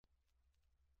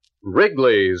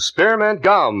Wrigley's Spearmint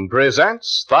Gum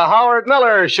presents The Howard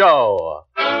Miller Show.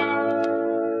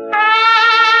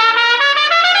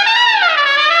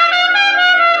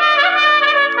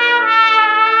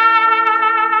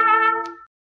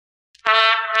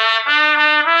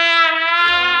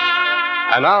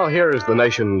 And now here is the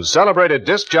nation's celebrated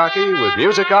disc jockey with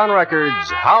music on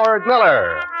records, Howard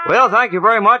Miller. Well, thank you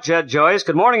very much, Ed Joyce.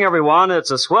 Good morning, everyone.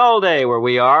 It's a swell day where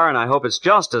we are, and I hope it's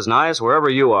just as nice wherever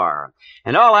you are.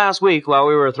 And all last week, while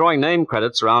we were throwing name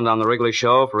credits around on the Wrigley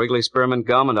Show for Wrigley Spearmint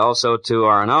Gum and also to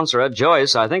our announcer, Ed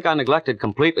Joyce, I think I neglected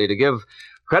completely to give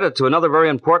credit to another very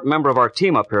important member of our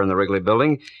team up here in the Wrigley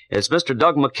building. It's Mr.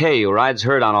 Doug McKay, who rides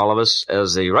herd on all of us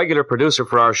as the regular producer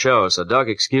for our show. So, Doug,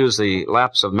 excuse the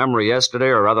lapse of memory yesterday,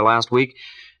 or rather last week,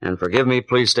 and forgive me,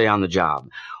 please stay on the job.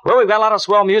 Well, we've got a lot of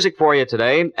swell music for you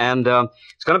today, and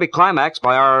it's going to be climaxed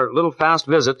by our little fast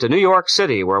visit to New York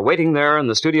City. We're waiting there in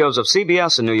the studios of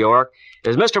CBS in New York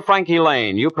is Mr. Frankie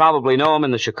Laine. You probably know him in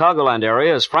the Chicagoland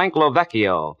area as Frank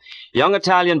Lovecchio, young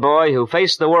Italian boy who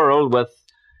faced the world with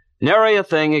nary a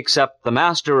thing except the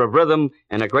master of rhythm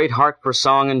and a great heart for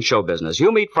song and show business.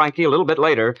 You'll meet Frankie a little bit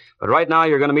later, but right now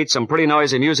you're going to meet some pretty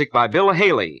noisy music by Bill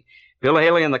Haley. Bill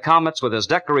Haley and the Comets with his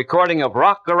Decca recording of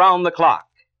Rock Around the Clock.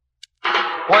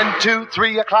 1, 2,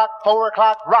 3 o'clock, 4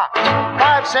 o'clock, rock.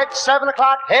 5, 6, 7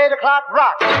 o'clock, 8 o'clock,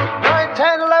 rock. 9,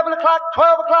 10, 11 o'clock,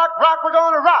 12 o'clock, rock. We're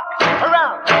gonna rock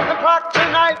around the clock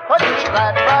tonight. Put your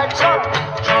glad rags on,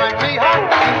 join me home.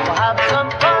 We'll have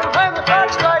some fun when the clock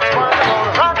strikes 1. We're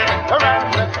gonna rock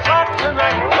around the clock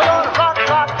tonight. We're gonna rock,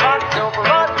 rock, rock till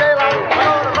broad daylight. We're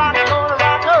gonna rock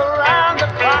around the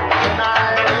clock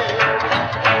tonight.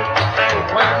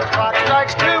 When the clock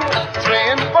strikes 2, 3,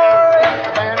 and 4, if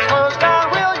the band slows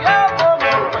down, we'll yell for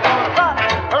more. We're gonna rock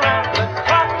around the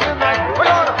clock tonight. We're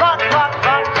gonna rock, rock,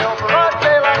 rock till broad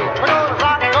daylight. We're gonna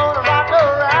rock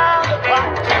around the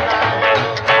clock tonight.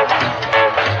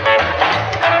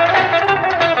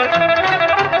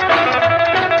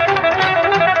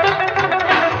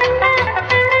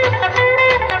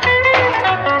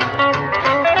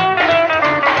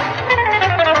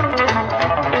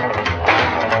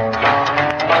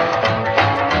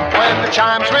 When the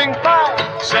chimes ring 5,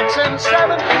 6, and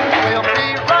 7, we'll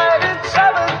be right in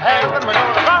 7th heaven. We're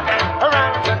gonna rock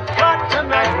around the clock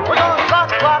tonight. We're gonna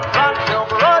rock, rock, rock till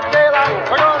broad daylight.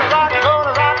 We're gonna rock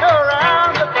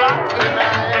around the clock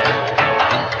tonight.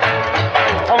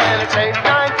 When it's 8,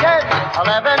 9, 10,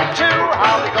 11, 2,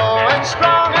 I'll be going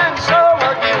strong, and so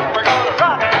will you. We're gonna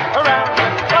rock around the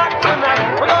clock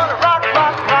tonight. We're gonna rock,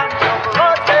 rock, rock till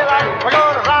broad daylight. We're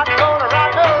gonna rock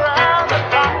around the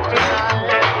clock tonight.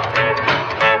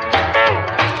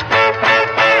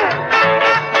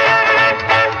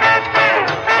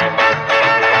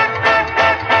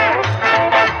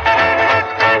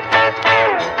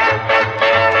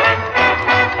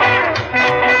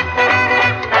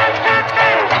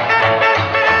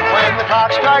 When the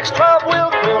clock strikes 12,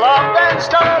 we'll cool off and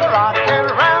start rocking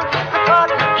around the clock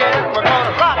again. We're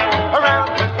gonna rock around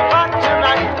the clock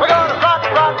tonight. We're gonna rock,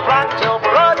 rock, rock till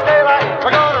broad daylight.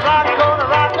 We're gonna rock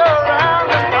around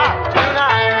the clock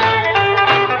tonight.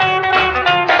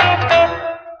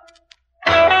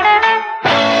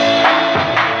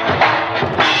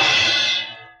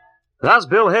 That's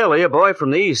Bill Haley, a boy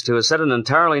from the East who has set an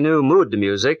entirely new mood to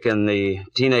music, in the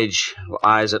teenage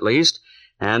eyes at least.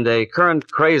 And a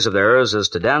current craze of theirs is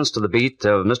to dance to the beat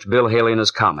of Mr. Bill Haley and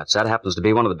his Comets. That happens to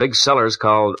be one of the big sellers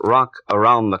called Rock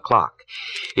Around the Clock.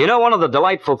 You know, one of the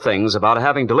delightful things about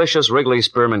having delicious Wrigley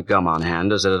Spearmint Gum on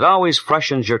hand is that it always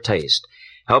freshens your taste,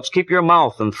 helps keep your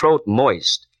mouth and throat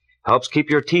moist, helps keep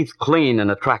your teeth clean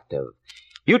and attractive.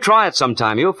 You try it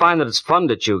sometime. You'll find that it's fun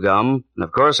to chew gum, and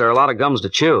of course there are a lot of gums to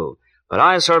chew. But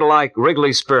I sort of like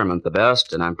Wrigley Spearmint the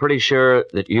best, and I'm pretty sure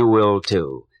that you will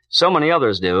too. So many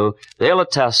others do. They'll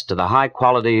attest to the high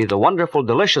quality, the wonderful,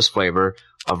 delicious flavor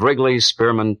of Wrigley's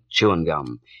Spearmint Chewing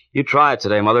Gum. You try it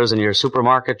today, mothers, in your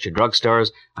supermarkets, your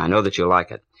drugstores. I know that you'll like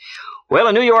it. Well,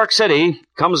 in New York City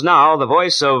comes now the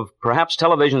voice of perhaps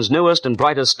television's newest and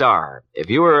brightest star. If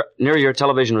you were near your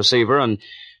television receiver and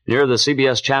near the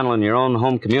CBS channel in your own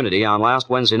home community on last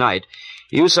Wednesday night,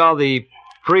 you saw the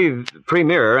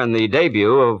premiere and the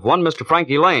debut of one Mr.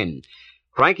 Frankie Laine.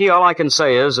 Frankie, all I can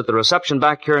say is that the reception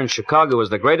back here in Chicago was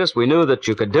the greatest. We knew that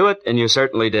you could do it, and you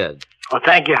certainly did. Well,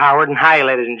 thank you, Howard, and hi,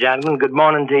 ladies and gentlemen. Good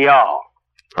morning to y'all.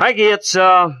 Frankie, it's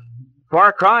a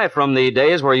far cry from the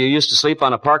days where you used to sleep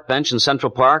on a park bench in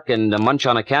Central Park and munch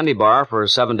on a candy bar for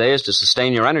 7 days to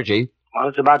sustain your energy. Well,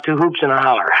 it's about 2 hoops and a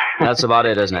holler. That's about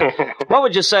it, isn't it? What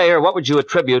would you say, or what would you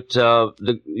attribute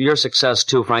your success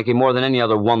to, Frankie, more than any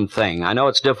other one thing? I know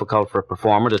it's difficult for a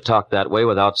performer to talk that way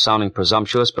without sounding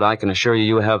presumptuous, but I can assure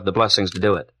you have the blessings to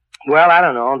do it. Well, I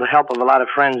don't know. The help of a lot of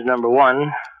friends, number one.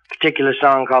 A particular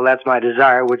song called That's My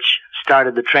Desire, which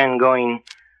started the trend going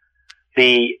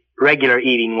the regular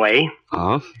eating way.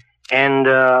 Uh-huh. And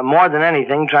more than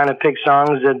anything, trying to pick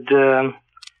songs that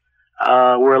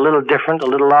were a little different, a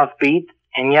little offbeat,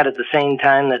 and yet at the same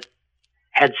time that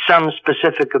had some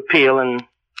specific appeal, and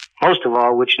most of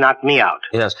all, which knocked me out.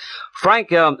 Yes.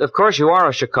 Frank, of course, you are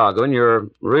a Chicagoan. Your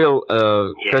real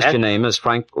Christian name is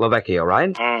Frank LaVecchio,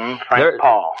 right? Frank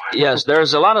Paul. Yes,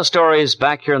 there's a lot of stories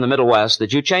back here in the Middle West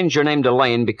that you changed your name to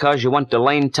Lane because you went to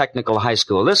Lane Technical High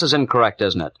School. This is incorrect,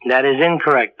 isn't it? That is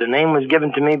incorrect. The name was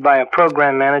given to me by a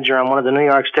program manager on one of the New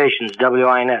York stations,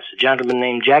 WINS, a gentleman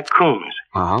named Jack Coombs,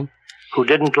 who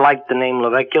didn't like the name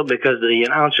LaVecchio because the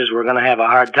announcers were going to have a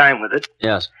hard time with it.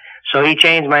 Yes. So he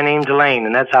changed my name to Lane,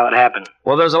 and that's how it happened.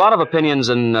 Well, there's a lot of opinions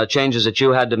and changes that you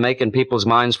had to make in people's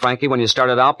minds, Frankie, when you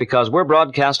started out, because we're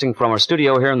broadcasting from our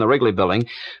studio here in the Wrigley Building,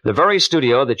 the very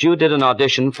studio that you did an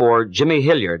audition for Jimmy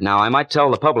Hilliard. Now, I might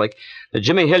tell the public that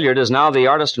Jimmy Hilliard is now the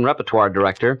artist and repertoire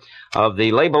director of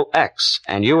the label X,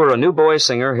 and you were a new boy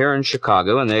singer here in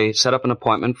Chicago, and they set up an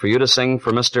appointment for you to sing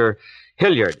for Mr.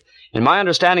 Hilliard. And my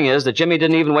understanding is that Jimmy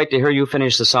didn't even wait to hear you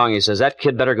finish the song. He says, that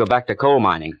kid better go back to coal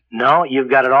mining. No, you've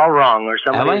got it all wrong, or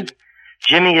somebody.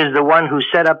 Jimmy is the one who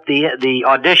set up the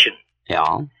audition.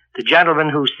 Yeah. The gentleman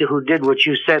who did what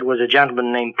you said was a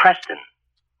gentleman named Preston.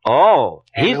 Oh.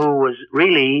 And who was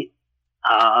really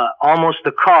almost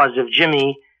the cause of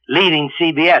Jimmy leaving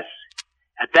CBS.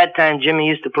 At that time, Jimmy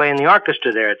used to play in the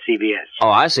orchestra there at CBS. Oh,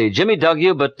 I see. Jimmy dug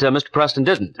you, but Mr. Preston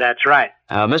didn't. That's right.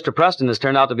 Mr. Preston has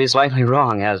turned out to be slightly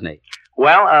wrong, hasn't he?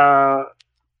 Well,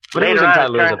 but later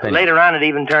on it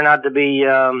even turned out to be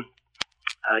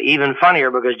even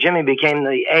funnier because Jimmy became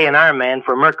the A&R man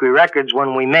for Mercury Records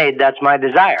when we made That's My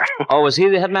Desire. Oh, was he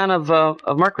the head man of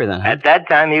Mercury then? Huh? At that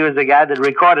time, he was the guy that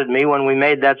recorded me when we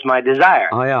made That's My Desire.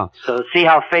 Oh, yeah. So see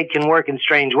how fate can work in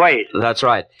strange ways. That's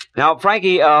right. Now,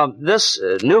 Frankie, this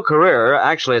new career,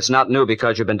 actually it's not new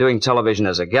because you've been doing television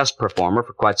as a guest performer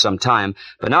for quite some time,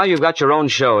 but now you've got your own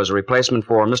show as a replacement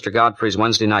for Mr. Godfrey's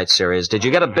Wednesday night series. Did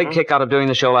you get a big kick out of doing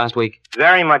the show last week?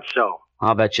 Very much so.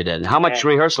 I'll bet you did. How much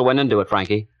rehearsal went into it,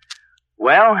 Frankie?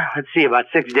 Well, let's see, about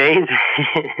 6 days.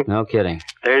 No kidding.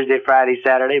 Thursday, Friday,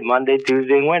 Saturday, Monday,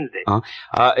 Tuesday, and Wednesday.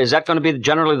 Is that going to be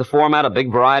generally the format, a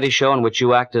big variety show in which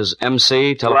you act as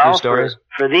MC, tell a few stories?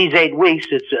 For these 8 weeks,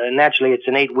 it's naturally it's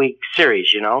an 8-week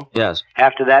series, you know? Yes.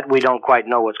 After that, we don't quite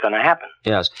know what's going to happen.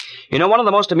 Yes. You know, one of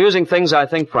the most amusing things, I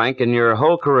think, Frank, in your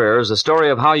whole career is the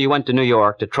story of how you went to New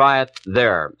York to try it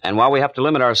there. And while we have to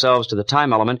limit ourselves to the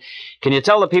time element, can you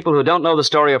tell the people who don't know the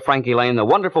story of Frankie Lane the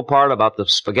wonderful part about the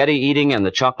spaghetti eating and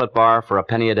the chocolate bar for a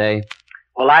penny a day?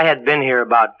 Well, I had been here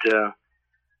about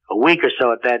a week or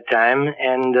so at that time,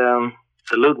 and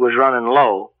the loot was running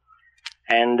low.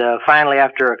 And finally,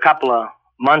 after a couple of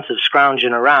months of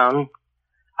scrounging around,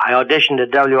 I auditioned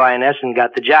at WINS and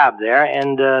got the job there,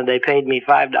 and they paid me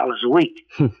 $5 a week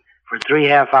for 3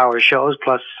 half-hour shows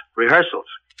plus rehearsals,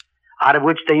 out of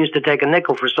which they used to take a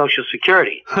nickel for Social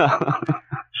Security.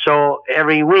 So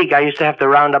every week I used to have to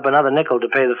round up another nickel to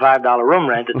pay the $5 room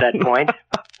rent at that point.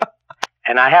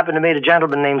 And I happened to meet a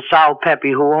gentleman named Sal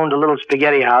Pepe who owned a little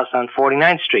spaghetti house on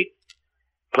 49th Street,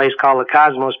 a place called the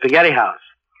Cosmo Spaghetti House.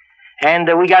 And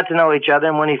we got to know each other,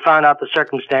 and when he found out the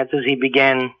circumstances, he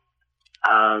began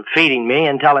feeding me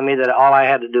and telling me that all I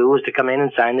had to do was to come in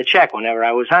and sign the check whenever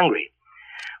I was hungry.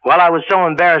 Well, I was so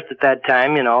embarrassed at that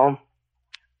time, you know,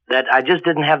 that I just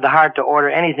didn't have the heart to order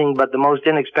anything but the most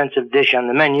inexpensive dish on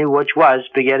the menu, which was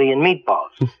spaghetti and meatballs.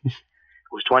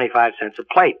 It was 25 cents a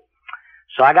plate.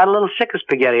 So I got a little sick of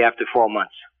spaghetti after 4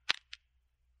 months.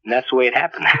 And that's the way it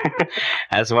happened.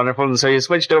 That's wonderful. And so you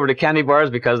switched over to candy bars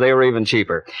because they were even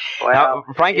cheaper. Well,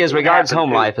 now, Frankie, as regards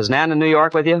home life, is Nan in New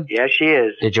York with you? Yes, she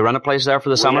is. Did you run a place there for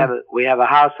the summer? We have a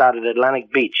house out at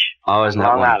Atlantic Beach. Oh, isn't that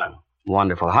Long wonderful? Island.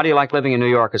 Wonderful. How do you like living in New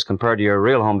York as compared to your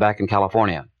real home back in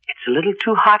California? It's a little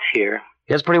too hot here.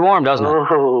 It's pretty warm, doesn't it?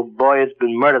 Oh, boy, it's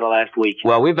been murder the last week.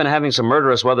 Well, we've been having some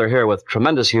murderous weather here with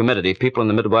tremendous humidity. People in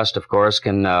the Midwest, of course,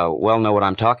 can well know what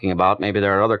I'm talking about. Maybe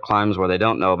there are other climes where they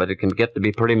don't know, but it can get to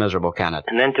be pretty miserable, can it?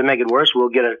 And then to make it worse, we'll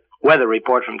get weather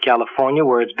report from California,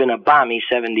 where it's been a balmy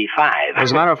 75.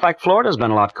 As a matter of fact, Florida's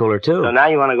been a lot cooler, too. So now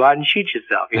you want to go out and shoot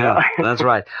yourself, you know? That's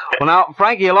right. Well, now,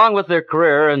 Frankie, along with their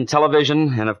career in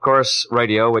television and, of course,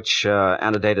 radio, which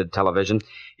antedated television,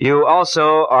 you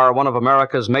also are one of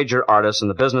America's major artists in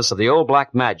the business of the old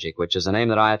black magic, which is a name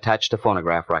that I attach to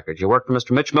phonograph records. You worked for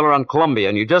Mr. Mitch Miller on Columbia,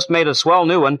 and you just made a swell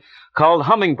new one called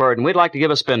Hummingbird, and we'd like to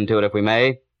give a spin to it, if we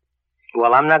may.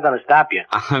 Well, I'm not going to stop you.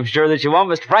 I'm sure that you won't,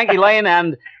 Mr. Frankie Lane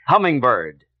and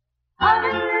Hummingbird.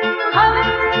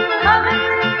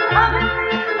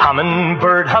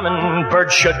 Hummingbird, hummingbird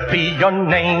should be your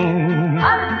name.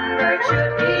 Hummingbird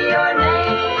should be your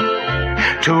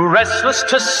name. Too restless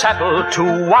to settle,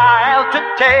 too wild to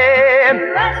tame.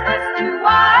 Restless, too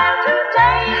wild to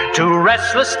tame. Too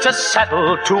restless to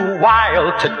settle, too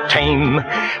wild to tame.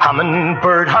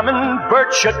 Hummingbird,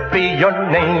 hummingbird should be your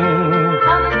name.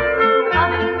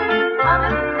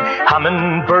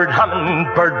 Hummingbird,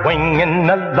 hummingbird winging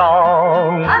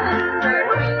along. Hummingbird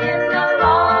winging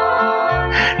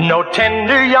along. No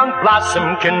tender young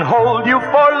blossom can hold you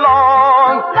for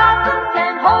long. Blossom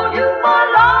can hold you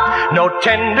for long. No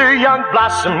tender young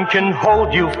blossom can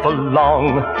hold you for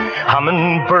long.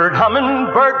 Hummingbird,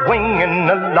 hummingbird winging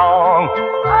along.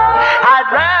 I'd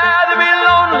rather be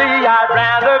lonely, I'd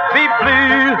rather be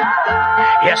blue.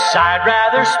 Yes, I'd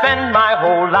rather spend my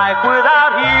whole life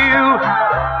without you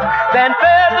than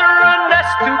feather a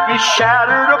nest to be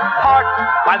shattered apart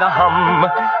by the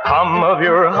hum of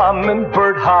your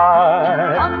hummingbird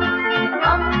heart.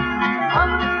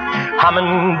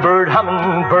 Hummingbird,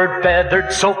 hummingbird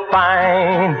feathered so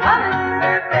fine.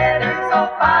 Hummingbird feathered so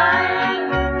fine.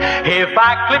 If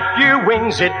I clipped your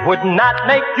wings, it would not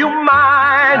make you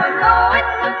mine. No, it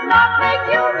would not make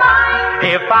you mine.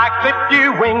 If I clipped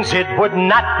your wings, it would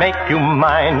not make you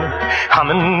mine.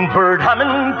 Hummingbird,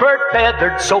 hummingbird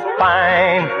feathered so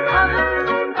fine.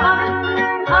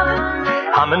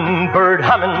 Hummingbird,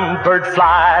 hummingbird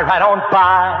fly right on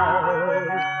by.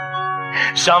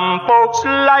 Some folks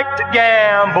like to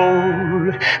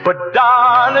gamble, but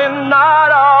darling,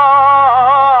 not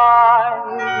I.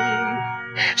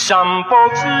 Some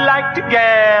folks like to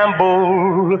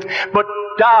gamble, but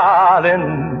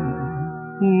darling,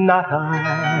 not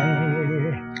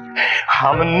I.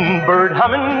 Hummingbird,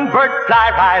 hummingbird fly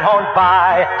right on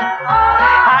by.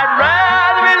 I'd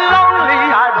rather be lonely,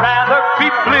 I'd rather be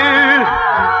blue.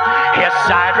 Yes,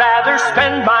 I'd rather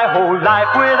spend my whole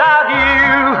life without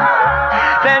you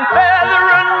than feather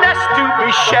a nest to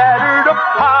be shattered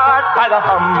apart by the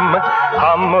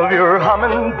hum of your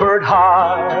hummingbird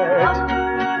heart.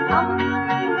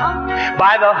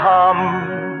 By the hum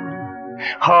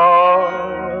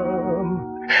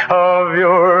of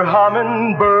your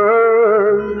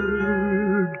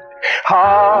hummingbird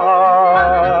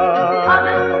heart.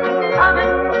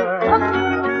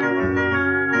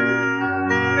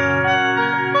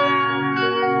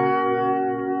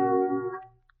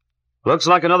 Looks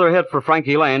like another hit for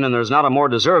Frankie Lane, and there's not a more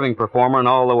deserving performer in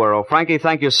all the world. Frankie,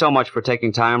 thank you so much for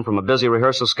taking time from a busy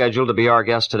rehearsal schedule to be our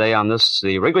guest today on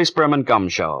the Wrigley Spearmint Gum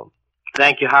Show.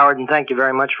 Thank you, Howard, and thank you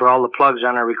very much for all the plugs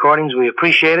on our recordings. We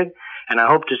appreciate it, and I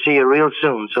hope to see you real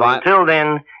soon. So until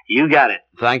then, you got it.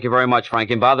 Thank you very much,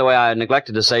 Frankie. And by the way, I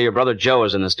neglected to say your brother Joe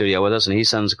is in the studio with us, and he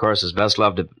sends, of course, his best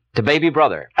love to baby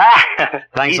brother.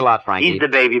 Thanks a lot, Frankie. He's the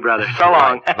baby brother. So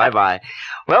long. Bye-bye.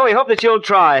 Well, we hope that you'll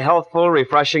try healthful,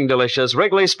 refreshing, delicious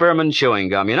Wrigley Spearmint Chewing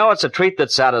Gum. You know, it's a treat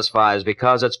that satisfies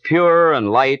because it's pure and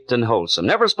light and wholesome.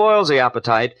 Never spoils the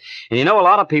appetite. And you know, a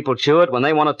lot of people chew it when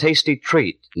they want a tasty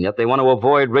treat, and yet they want to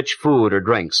avoid rich food or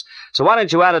drinks. So why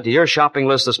don't you add it to your shopping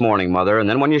list this morning, Mother, and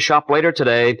then when you shop later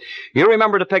today, you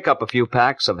remember to pick up a few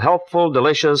packs of healthful,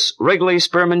 delicious Wrigley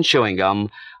Spearmint Chewing Gum.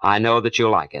 I know that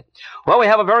you'll like it. Well, we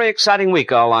have a very exciting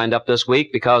week all lined up this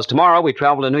week because tomorrow we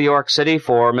travel to New York City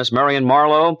for Miss Marion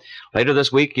Marlowe. Later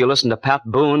this week, you listen to Pat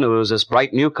Boone, who is this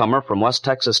bright newcomer from West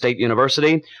Texas State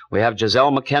University. We have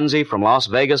Giselle McKenzie from Las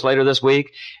Vegas later this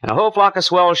week, and a whole flock of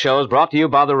swell shows brought to you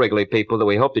by the Wrigley people that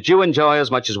we hope that you enjoy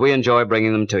as much as we enjoy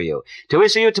bringing them to you. Till we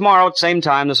see you tomorrow at the same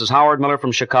time, this is Howard Miller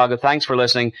from Chicago. Thanks for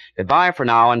listening. Goodbye for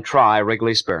now, and try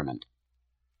Wrigley Spearmint.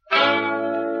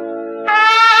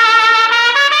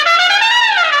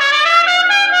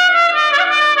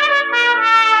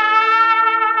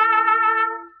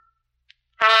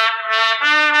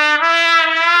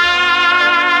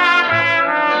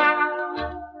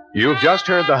 You've just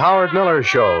heard The Howard Miller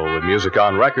Show with music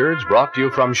on records brought to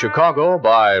you from Chicago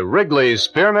by Wrigley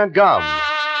Spearmint Gum.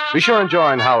 Be sure and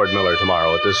join Howard Miller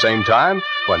tomorrow at the same time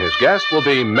when his guest will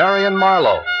be Marion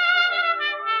Marlowe.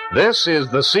 This is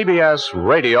the CBS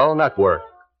Radio Network.